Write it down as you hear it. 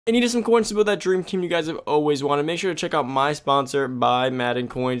And needed some coins to build that dream team you guys have always wanted. Make sure to check out my sponsor, Buy Madden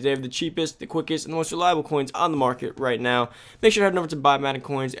Coins. They have the cheapest, the quickest, and the most reliable coins on the market right now. Make sure to head over to Buy Madden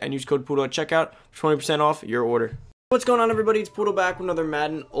Coins and use code Poodle at checkout for 20% off your order. What's going on, everybody? It's Poodle back with another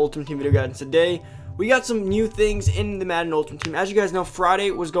Madden Ultimate Team video guide. And today, we got some new things in the Madden Ultimate Team. As you guys know, today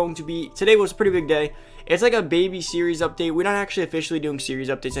was a pretty big day. It's like a baby series update. We're not actually officially doing series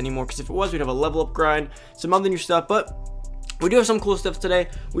updates anymore, because if it was, we'd have a level up grind, some other new stuff, but we do have some cool stuff today.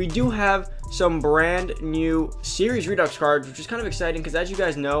 We do have some brand new Series Redux cards, which is kind of exciting because, as you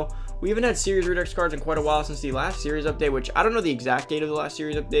guys know, we haven't had Series Redux cards in quite a while since the last series update, which I don't know the exact date of the last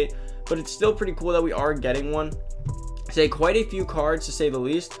series update, but it's still pretty cool that we are getting one. Say quite a few cards, to say the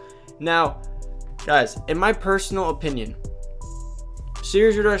least. Now, guys, in my personal opinion,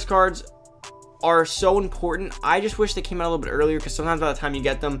 Series Redux cards are so important. I just wish they came out a little bit earlier, because sometimes by the time you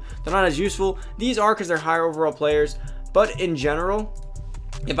get them, they're not as useful. These are because they're higher overall players. But in general,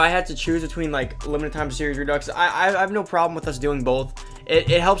 if I had to choose between like limited time Series Redux, I have no problem with us doing both. It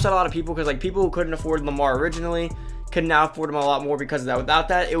helps out a lot of people, because like people who couldn't afford Lamar originally can now afford him a lot more because of that. Without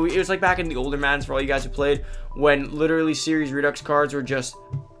that, it was like back in the older Maddens for all you guys who played, when literally Series Redux cards were just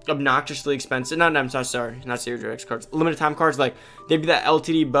obnoxiously expensive. Sorry, not Series Redux cards. Limited time cards, like they'd be that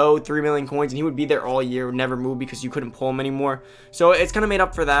LTD Bo 3 million coins, and he would be there all year, would never move because you couldn't pull him anymore. So it's kind of made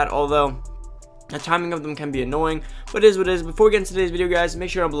up for that, although the timing of them can be annoying, but it is what it is. Before we get into today's video, guys, make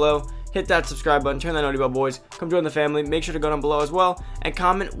sure down below, hit that subscribe button, turn that noty bell, boys. Come join the family. Make sure to go down below as well and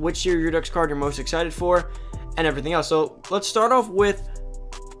comment which Series Redux card you're most excited for and everything else. So let's start off with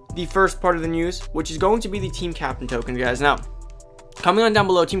the first part of the news, which is going to be the team captain tokens, guys. Now, coming on down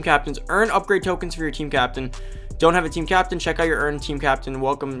below, team captains, earn upgrade tokens for your team captain. Don't have a team captain? Check out your earn team captain.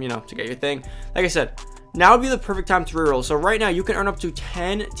 Welcome, to get your thing. Like I said, now would be the perfect time to reroll. So right now, you can earn up to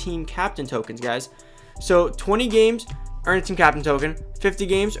 10 team captain tokens, guys. So 20 games, earn a team captain token. 50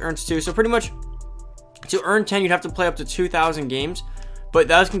 games, earns 2. So pretty much, to earn 10, you'd have to play up to 2,000 games. But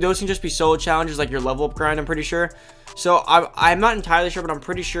those can just be solo challenges, like your level up grind, I'm pretty sure. So I'm not entirely sure, but I'm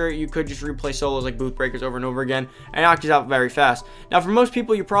pretty sure you could just replay solos like booth breakers over and over again and knock these out very fast. Now, for most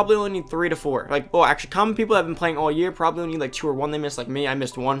people, you probably only need 3 to 4. Like, well, actually, common people that have been playing all year probably only need like 2 or 1 they missed, like me. I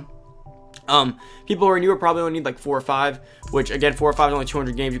missed 1. People who are newer probably only need like 4 or 5, which again, 4 or 5 is only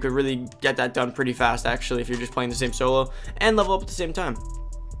 200 games. You could really get that done pretty fast, actually, if you're just playing the same solo and level up at the same time.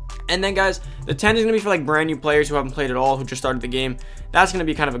 And then, guys, the 10 is going to be for like brand new players who haven't played at all, who just started the game. That's going to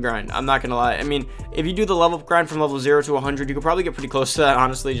be kind of a grind, I'm not going to lie. I mean, if you do the level up grind from level 0 to 100, you could probably get pretty close to that,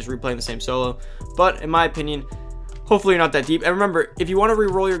 honestly, just replaying the same solo. But in my opinion, hopefully you're not that deep. And remember, if you want to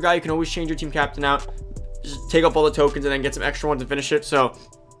re-roll your guy, you can always change your team captain out, just take up all the tokens and then get some extra ones to finish it. So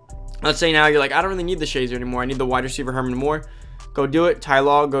let's say now you're like, I don't really need the Shazier anymore. I need the wide receiver Herman Moore. Go do it. Ty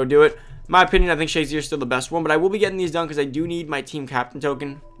Law, go do it. In my opinion, I think Shazier is still the best one, but I will be getting these done because I do need my team captain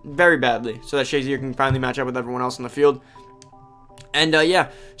token very badly, so that Shazier can finally match up with everyone else on the field. And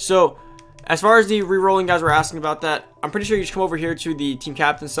yeah, so as far as the re-rolling, guys were asking about that, I'm pretty sure you just come over here to the team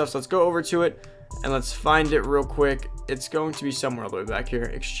captain stuff. So let's go over to it and let's find it real quick. It's going to be somewhere all the way back here.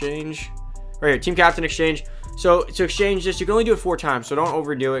 Exchange. Right here, team captain exchange. So to exchange this, you can only do it 4 times, so don't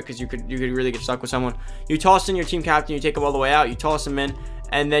overdo it, because you could really get stuck with someone. You toss in your team captain, you take him all the way out, you toss him in,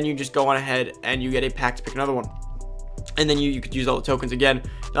 and then you just go on ahead and you get a pack to pick another one. And then you could use all the tokens again.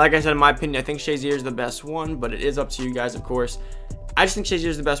 Now, like I said, in my opinion, I think Shazier is the best one, but it is up to you guys, of course. I just think Shazier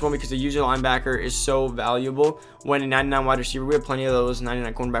is the best one because the user linebacker is so valuable. When a 99 wide receiver, we have plenty of those.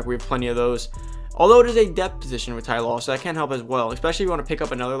 99 cornerback, we have plenty of those. Although it is a depth position with Ty Law, so that can help as well, especially if you want to pick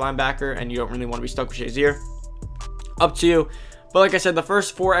up another linebacker and you don't really want to be stuck with Shazier. Up to you. But like I said, the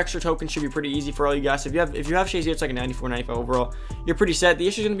first 4 extra tokens should be pretty easy for all you guys. If you have Shazier, it's like a 94, 95 overall. You're pretty set. The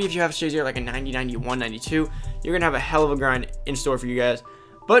issue is going to be if you have Shazier like a 90, 91, 92. You're going to have a hell of a grind in store for you guys.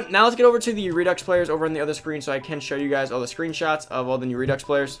 But now let's get over to the Redux players over on the other screen so I can show you guys all the screenshots of all the new Redux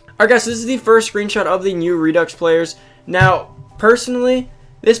players. Alright guys, so this is the first screenshot of the new Redux players. Now, personally,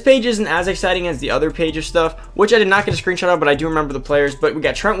 this page isn't as exciting as the other page of stuff, which I did not get a screenshot of, but I do remember the players. But we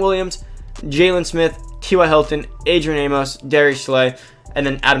got Trent Williams, Jalen Smith, T.Y. Hilton, Adrian Amos, Darius Slay, and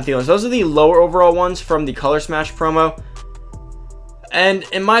then Adam Thielen. So those are the lower overall ones from the Color Smash promo. And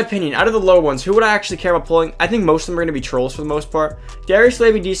in my opinion, out of the lower ones, who would I actually care about pulling? I think most of them are going to be trolls for the most part. Darius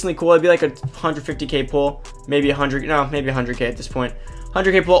Slay would be decently cool. It'd be like a 150k pull, maybe 100k at this point.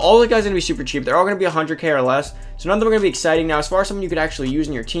 100k pull. All the guys are going to be super cheap. They're all going to be 100k or less. So none of them are going to be exciting. Now, as far as someone you could actually use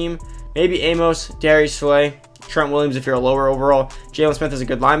in your team, maybe Amos, Darius Slay, Trent Williams if you're a lower overall. Jalen Smith is a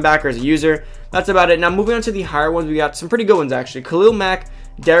good linebacker as a user. That's about it. Now, moving on to the higher ones, we got some pretty good ones, actually. Khalil Mack,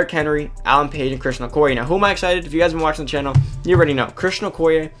 Derrick Henry, Alan Page, and Christian Okoye. Now, who am I excited? If you guys have been watching the channel, you already know. Christian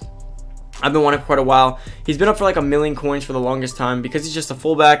Okoye I've been wanting for quite a while. He's been up for like 1 million coins for the longest time because he's just a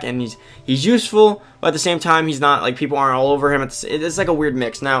fullback and he's useful, but at the same time he's not like people aren't all over him. It's like a weird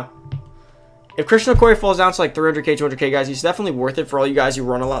mix. Now, if Christian McCoy falls down to like 300k, 200k guys, he's definitely worth it for all you guys who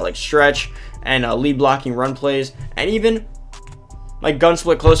run a lot like stretch and lead blocking run plays, and even like gun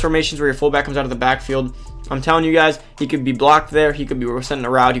split close formations where your fullback comes out of the backfield. I'm telling you guys, he could be blocked there. He could be sending a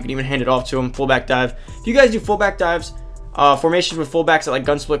route. You could even hand it off to him. Fullback dive. If you guys do fullback dives, formations with fullbacks at like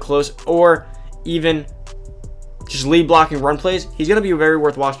gun split close, or even just lead blocking run plays, he's going to be very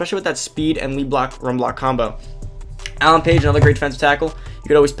worthwhile, especially with that speed and lead block run block combo. Alan Page, another great defensive tackle. You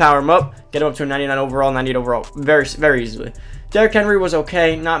could always power him up, get him up to a 99 overall, 98 overall, very, very easily. Derrick Henry was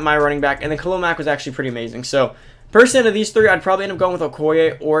okay, not my running back, and then Khalil Mack was actually pretty amazing. So, personally, out of these three, I'd probably end up going with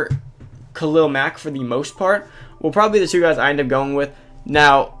Okoye or Khalil Mack for the most part. Will probably be the two guys I end up going with.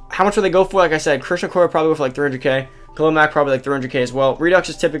 Now, how much will they go for? Like I said, Christian McCoy probably go for like 300k. Khalil Mack probably like 300k as well. Redux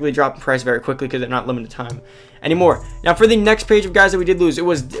is typically dropping price very quickly because they're not limited time anymore. Now, for the next page of guys that we did lose,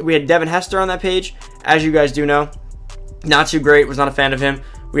 we had Devin Hester on that page, as you guys do know. Not too great. Was not a fan of him.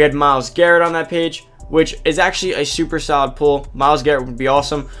 We had Myles Garrett on that page, which is actually a super solid pull. Myles Garrett would be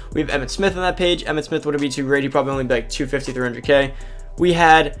awesome. We have Emmitt Smith on that page. Emmitt Smith wouldn't be too great. He'd probably only be like 250, 300k. We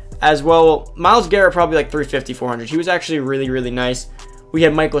had as well Myles Garrett probably like 350, 400. He was actually really, really nice. We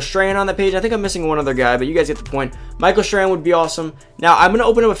had Michael Strahan on that page. I think I'm missing one other guy, but you guys get the point. Michael Strahan would be awesome. Now, I'm going to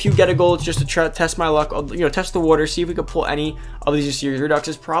open up a few get-a-golds just to try to test my luck, test the water, see if we could pull any of these series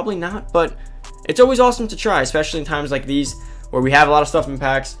reduxes. Probably not, but it's always awesome to try, especially in times like these where we have a lot of stuff in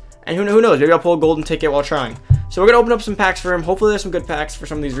packs. And who knows, maybe I'll pull a golden ticket while trying. So we're going to open up some packs for him. Hopefully there's some good packs for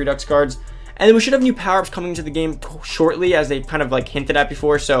some of these Redux cards. And then we should have new power-ups coming into the game shortly, as they kind of like hinted at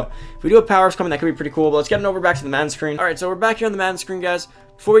before. So if we do have power-ups coming, that could be pretty cool. But let's get it over back to the Madden screen. All right, so we're back here on the Madden screen, guys.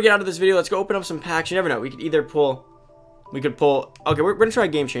 Before we get out of this video, let's go open up some packs. You never know. We could either pull... Okay, we're going to try a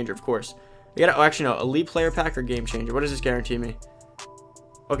Game Changer, of course. We got to... Oh, actually, no. Elite Player Pack or Game Changer? What does this guarantee me?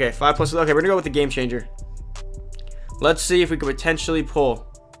 Okay, 5+. Okay, we're going to go with the Game Changer. Let's see if we could potentially pull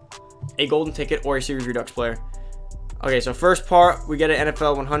a golden ticket or a Series Redux player. Okay, so first part, we get an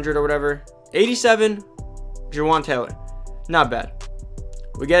NFL 100 or whatever. 87, Jawan Taylor. Not bad.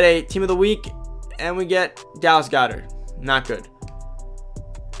 We get a Team of the Week, and we get Dallas Goedert. Not good.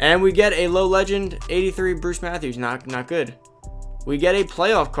 And we get a low legend, 83, Bruce Matthews. Not good. We get a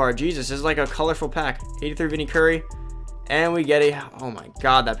playoff card. Jesus, this is like a colorful pack. 83, Vinny Curry. And we get a... Oh my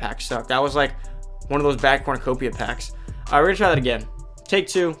god, that pack sucked. That was like one of those bad cornucopia packs. All right, we're going to try that again. Take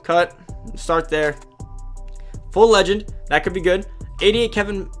two. Cut. Start there. Full legend. That could be good. 88,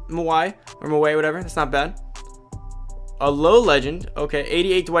 Kevin Mawai. Or Mawai, whatever. That's not bad. A low legend. Okay,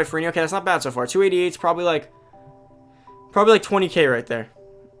 88, Dwight Freeney. Okay, that's not bad so far. 288's probably like 20k right there.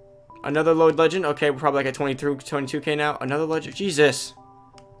 Another low legend. Okay, we're probably like at 22k now. Another legend. Jesus.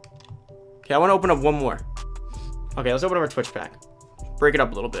 Okay, I want to open up one more. Okay, let's open up our Twitch pack. Break it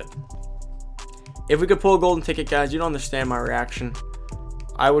up a little bit. If we could pull a golden ticket, guys, you don't understand my reaction.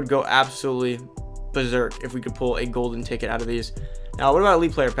 I would go absolutely berserk if we could pull a golden ticket out of these. Now, what about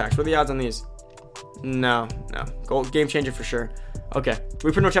elite player packs? What are the odds on these? No. Gold Game Changer for sure. Okay,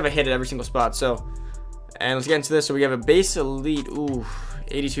 we pretty much have a hit at every single spot. So, and let's get into this. So we have a base elite. Ooh,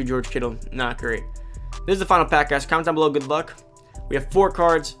 82 George Kittle. Not great. This is the final pack, guys. Comment down below. Good luck. We have 4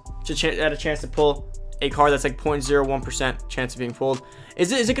 cards. Had a chance to pull a card that's like 0.01% chance of being pulled.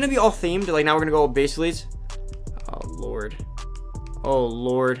 Is it going to be all themed? Like now we're going to go with base elites? Oh, Lord. Oh,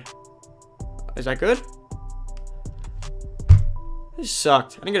 Lord. Is that good? This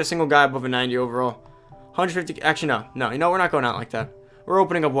sucked. I didn't get a single guy above a 90 overall. 150. Actually, no. You know, we're not going out like that. We're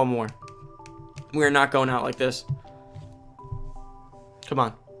opening up one more. We are not going out like this. Come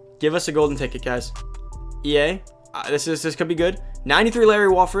on. Give us a golden ticket, guys. EA. This could be good. 93 Larry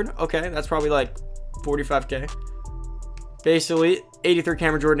Walford. Okay, that's probably like 45k. Base elite. 83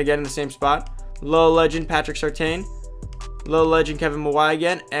 Cameron Jordan again in the same spot. Low legend Patrick Surtain. Low legend Kevin Mawai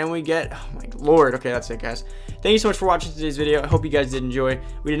again. And we get... Oh my Lord. Okay, that's it, guys. Thank you so much for watching today's video. I hope you guys did enjoy.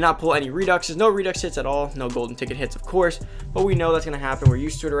 We did not pull any Reduxes. No Redux hits at all. No golden ticket hits, of course. But we know that's going to happen. We're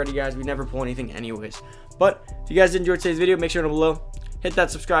used to it already, guys. We never pull anything anyways. But if you guys did enjoy today's video, make sure down below. Hit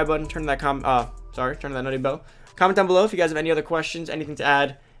that subscribe button. Turn that turn that nutty bell. Comment down below if you guys have any other questions, anything to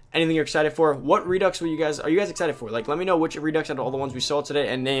add, anything you're excited for. What Redux are you guys excited for? Like, let me know which Redux out of all the ones we saw today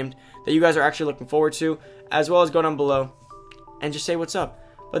and named that you guys are actually looking forward to, as well as go down below and just say what's up.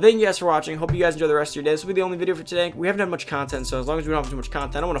 But thank you guys for watching. Hope you guys enjoy the rest of your day. This will be the only video for today. We haven't had much content, so as long as we don't have too much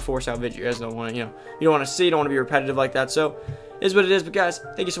content, I don't want to force out videos. You guys don't want to, you don't want to see, you don't want to be repetitive like that. So, it is what it is. But guys,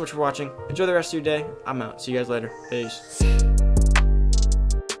 thank you so much for watching. Enjoy the rest of your day. I'm out. See you guys later. Peace.